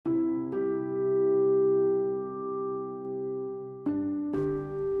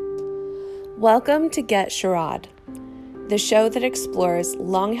Welcome to Get Sherrod, the show that explores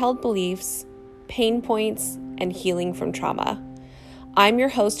long-held beliefs, pain points, and healing from trauma. I'm your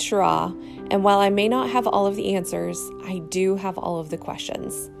host, Shara, and while I may not have all of the answers, I do have all of the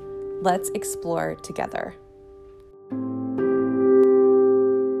questions. Let's explore together.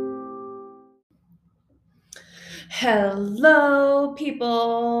 Hello,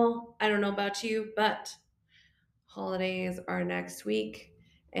 people. I don't know about you, but holidays are next week,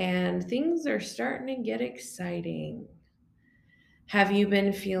 and things are starting to get exciting. Have you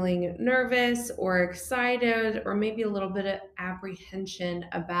been feeling nervous or excited, or maybe a little bit of apprehension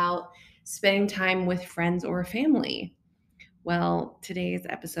about spending time with friends or family? Well, today's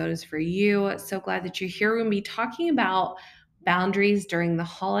episode is for you. So glad that you're here. We're going to be talking about boundaries during the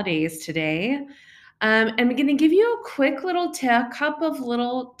holidays today. And I'm going to give you a quick little couple of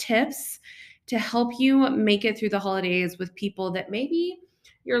little tips to help you make it through the holidays with people that maybe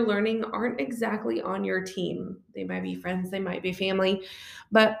you're learning aren't exactly on your team. They might be friends, they might be family.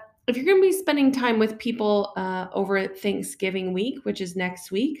 But if you're going to be spending time with people over Thanksgiving week, which is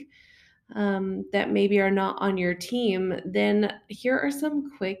next week, that maybe are not on your team, then here are some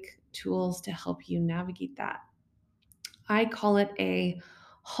quick tools to help you navigate that. I call it a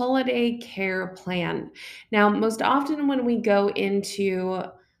holiday care plan. Now, most often when we go into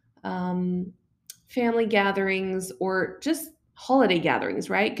um, family gatherings or just holiday gatherings,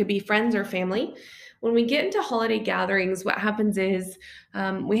 right? Could be friends or family. When we get into holiday gatherings, what happens is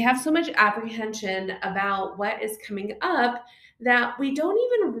we have so much apprehension about what is coming up that we don't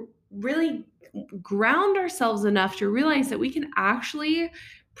even really ground ourselves enough to realize that we can actually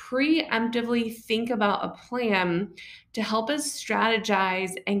preemptively think about a plan to help us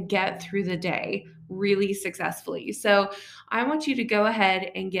strategize and get through the day really successfully. So, I want you to go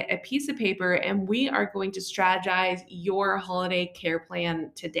ahead and get a piece of paper, and we are going to strategize your holiday care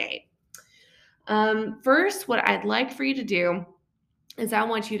plan today. First, what I'd like for you to do is I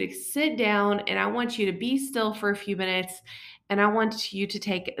want you to sit down and I want you to be still for a few minutes, and I want you to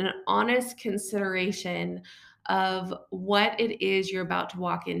take an honest consideration of what it is you're about to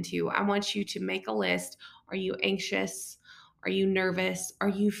walk into. I want you to make a list. Are you anxious? Are you nervous? Are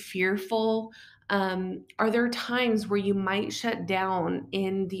you fearful? Are there times where you might shut down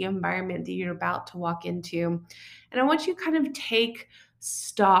in the environment that you're about to walk into? And I want you to kind of take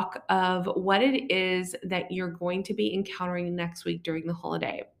stock of what it is that you're going to be encountering next week during the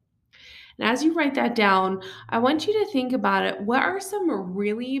holiday. And as you write that down, I want you to think about it. What are some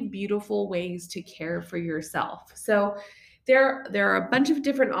really beautiful ways to care for yourself? So there are a bunch of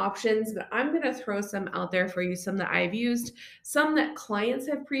different options, but I'm going to throw some out there for you, some that I've used, some that clients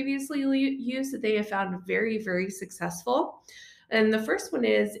have previously used that they have found very, very successful. And the first one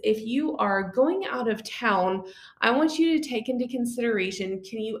is, if you are going out of town, I want you to take into consideration,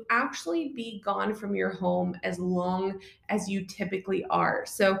 can you actually be gone from your home as long as you typically are?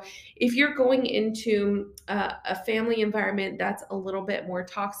 So if you're going into a family environment that's a little bit more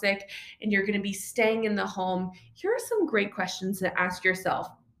toxic and you're going to be staying in the home, here are some great questions to ask yourself.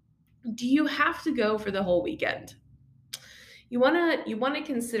 Do you have to go for the whole weekend? You want to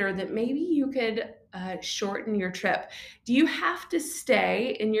consider that maybe you could shorten your trip. Do you have to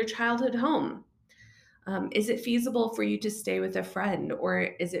stay in your childhood home? Is it feasible for you to stay with a friend, or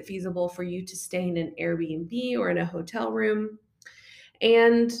is it feasible for you to stay in an Airbnb or in a hotel room?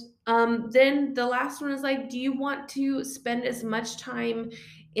 And then the last one is like, do you want to spend as much time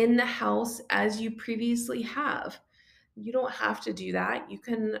in the house as you previously have? You don't have to do that. You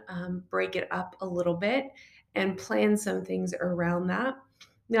can break it up a little bit and plan some things around that.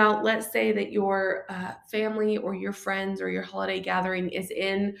 Now, let's say that your family or your friends or your holiday gathering is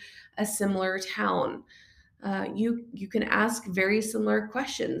in a similar town. You can ask very similar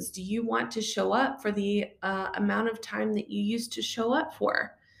questions. Do you want to show up for the amount of time that you used to show up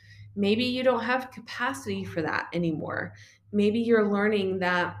for? Maybe you don't have capacity for that anymore. Maybe you're learning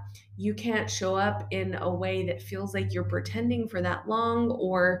that you can't show up in a way that feels like you're pretending for that long,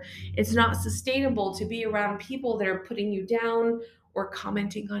 or it's not sustainable to be around people that are putting you down or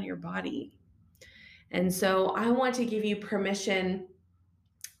commenting on your body. And so I want to give you permission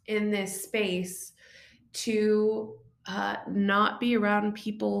in this space to not be around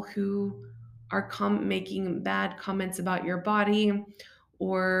people who are making bad comments about your body,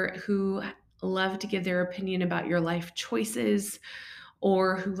 or who love to give their opinion about your life choices,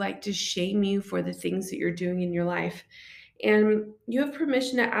 or who like to shame you for the things that you're doing in your life. And you have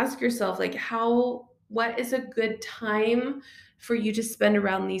permission to ask yourself, like, what is a good time for you to spend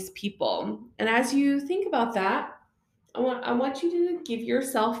around these people? And as you think about that, I want you to give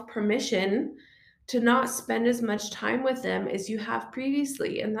yourself permission to not spend as much time with them as you have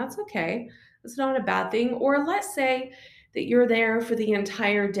previously. And that's okay. It's not a bad thing. Or let's say that you're there for the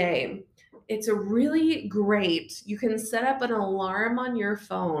entire day. It's a really great. You can set up an alarm on your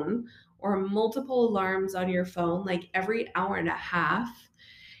phone or multiple alarms on your phone, like every hour and a half,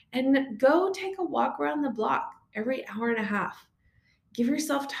 and go take a walk around the block every hour and a half. Give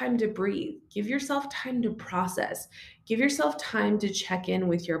yourself time to breathe, give yourself time to process, give yourself time to check in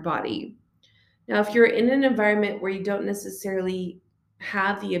with your body. Now, if you're in an environment where you don't necessarily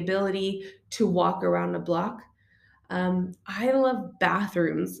have the ability to walk around a block, I love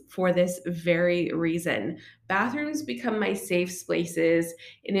bathrooms for this very reason. Bathrooms become my safe spaces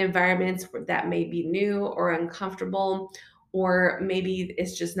in environments that may be new or uncomfortable, or maybe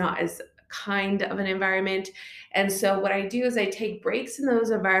it's just not as kind of an environment. And so, what I do is I take breaks in those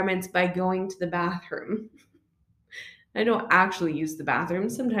environments by going to the bathroom. I don't actually use the bathroom.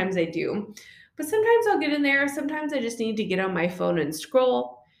 Sometimes I do. But sometimes I'll get in there. Sometimes I just need to get on my phone and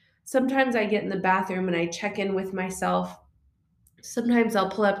scroll. Sometimes I get in the bathroom and I check in with myself. Sometimes I'll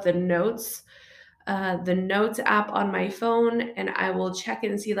pull up the notes app on my phone, and I will check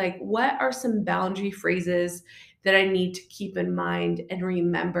and see like what are some boundary phrases that I need to keep in mind and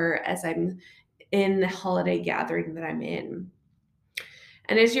remember as I'm in the holiday gathering that I'm in.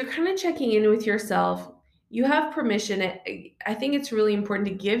 And as you're kind of checking in with yourself, you have permission. I think it's really important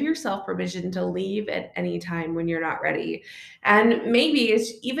to give yourself permission to leave at any time when you're not ready. And maybe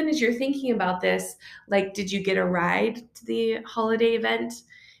even as you're thinking about this, like, did you get a ride to the holiday event?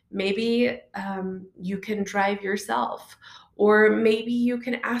 Maybe you can drive yourself. Or maybe you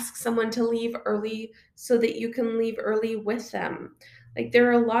can ask someone to leave early so that you can leave early with them. Like, there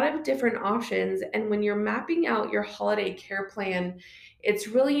are a lot of different options. And when you're mapping out your holiday care plan, it's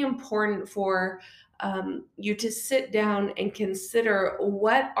really important for you to sit down and consider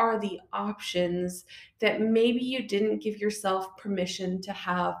what are the options that maybe you didn't give yourself permission to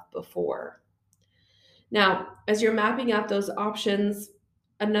have before. Now, as you're mapping out those options,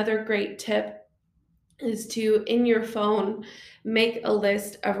 another great tip is to, in your phone, make a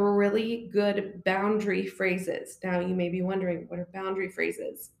list of really good boundary phrases. Now, you may be wondering, what are boundary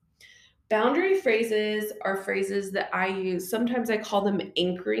phrases? Boundary phrases are phrases that I use. Sometimes I call them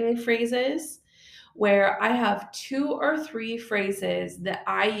anchoring phrases, where I have two or three phrases that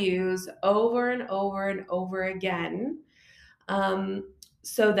I use over and over and over again, um,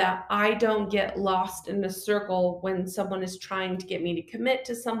 so that I don't get lost in a circle when someone is trying to get me to commit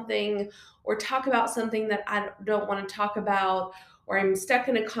to something or talk about something that I don't want to talk about, or I'm stuck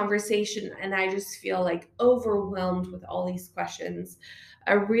in a conversation and I just feel like overwhelmed with all these questions.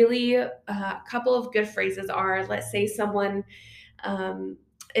 A really couple of good phrases are, let's say someone um,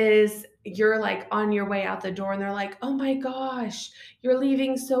 is you're like on your way out the door and they're like, oh my gosh, you're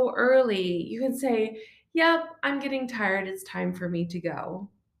leaving so early. You can say, yep, I'm getting tired. It's time for me to go.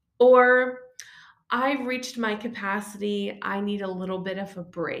 Or, I've reached my capacity. I need a little bit of a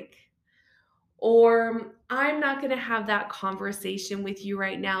break. Or, I'm not going to have that conversation with you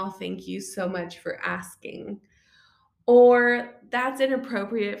right now. Thank you so much for asking. Or, that's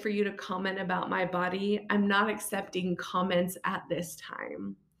inappropriate for you to comment about my body. I'm not accepting comments at this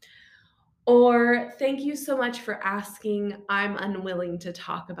time. Or, thank you so much for asking. I'm unwilling to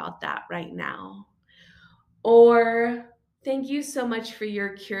talk about that right now. Or, thank you so much for your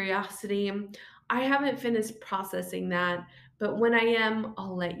curiosity. I haven't finished processing that, but when I am,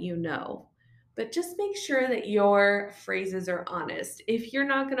 I'll let you know. But just make sure that your phrases are honest. If you're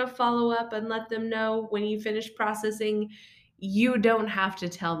not going to follow up and let them know when you finish processing, you don't have to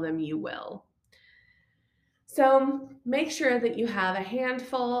tell them you will. So make sure that you have a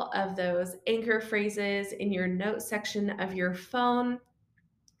handful of those anchor phrases in your note section of your phone.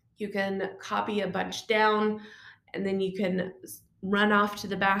 You can copy a bunch down, and then you can run off to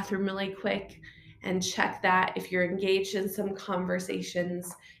the bathroom really quick and check that if you're engaged in some conversations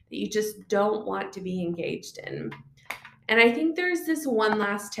that you just don't want to be engaged in. And I think there's this one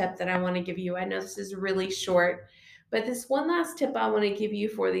last tip that I want to give you. I know this is really short, but this one last tip I want to give you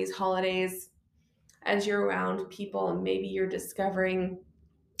for these holidays, as you're around people and maybe you're discovering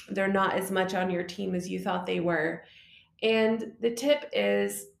they're not as much on your team as you thought they were. And the tip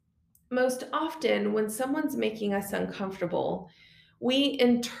is, most often when someone's making us uncomfortable, we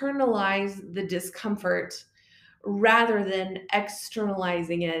internalize the discomfort rather than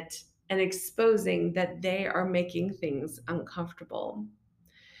externalizing it and exposing that they are making things uncomfortable.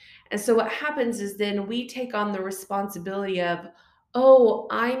 And so what happens is then we take on the responsibility of, oh,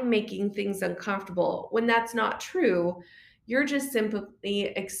 I'm making things uncomfortable, when that's not true. You're just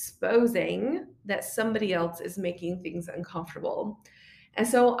simply exposing that somebody else is making things uncomfortable. And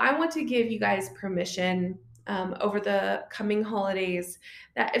so I want to give you guys permission. over the coming holidays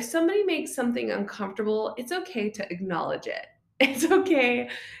that if somebody makes something uncomfortable, it's okay to acknowledge it. It's okay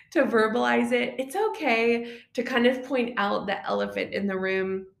to verbalize it. It's okay to kind of point out the elephant in the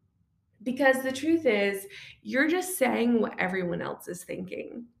room because the truth is, you're just saying what everyone else is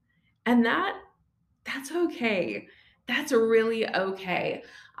thinking. And that's okay. That's really okay.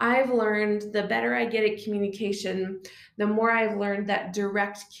 I've learned the better I get at communication, the more I've learned that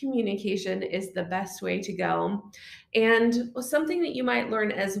direct communication is the best way to go. And something that you might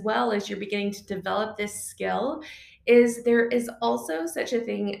learn as well as you're beginning to develop this skill is there is also such a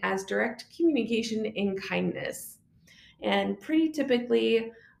thing as direct communication in kindness. And pretty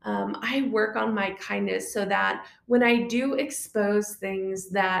typically, I work on my kindness so that when I do expose things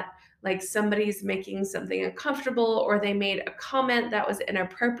that, like somebody's making something uncomfortable or they made a comment that was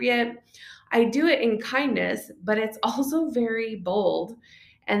inappropriate, I do it in kindness, but it's also very bold.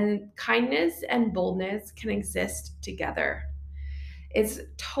 And kindness and boldness can exist together. It's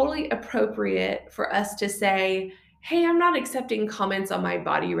totally appropriate for us to say, hey, I'm not accepting comments on my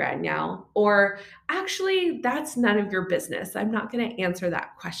body right now. Or actually, that's none of your business. I'm not going to answer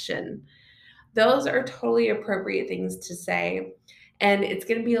that question. Those are totally appropriate things to say. And it's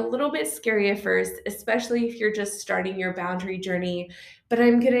going to be a little bit scary at first, especially if you're just starting your boundary journey. But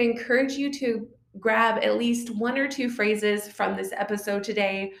I'm going to encourage you to grab at least one or two phrases from this episode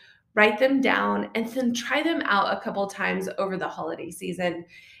today, write them down, and then try them out a couple times over the holiday season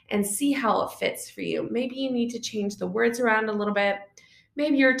and see how it fits for you. Maybe you need to change the words around a little bit.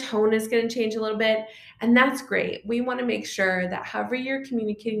 Maybe your tone is going to change a little bit. And that's great. We want to make sure that however you're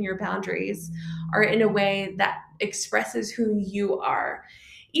communicating your boundaries are in a way that expresses who you are.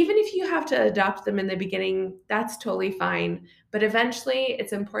 Even if you have to adopt them in the beginning, that's totally fine. But eventually,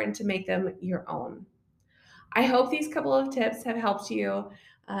 it's important to make them your own. I hope these couple of tips have helped you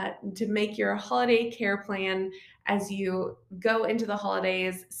to make your holiday care plan as you go into the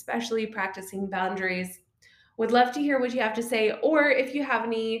holidays, especially practicing boundaries. Would love to hear what you have to say, or if you have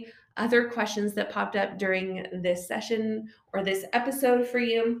any other questions that popped up during this session or this episode for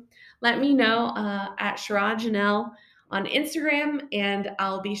you, let me know at Sharad Janelle on Instagram, and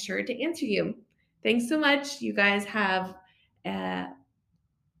I'll be sure to answer you. Thanks so much. You guys have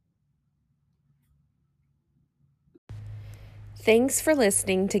Thanks for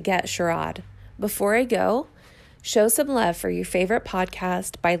listening to Get Sharad. Before I go, show some love for your favorite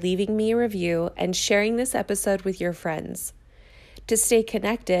podcast by leaving me a review and sharing this episode with your friends. To stay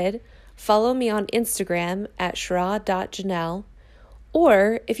connected, follow me on Instagram at sharad.janelle,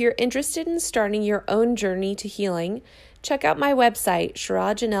 or if you're interested in starting your own journey to healing, check out my website,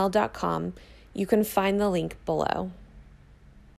 sharadjanelle.com. You can find the link below.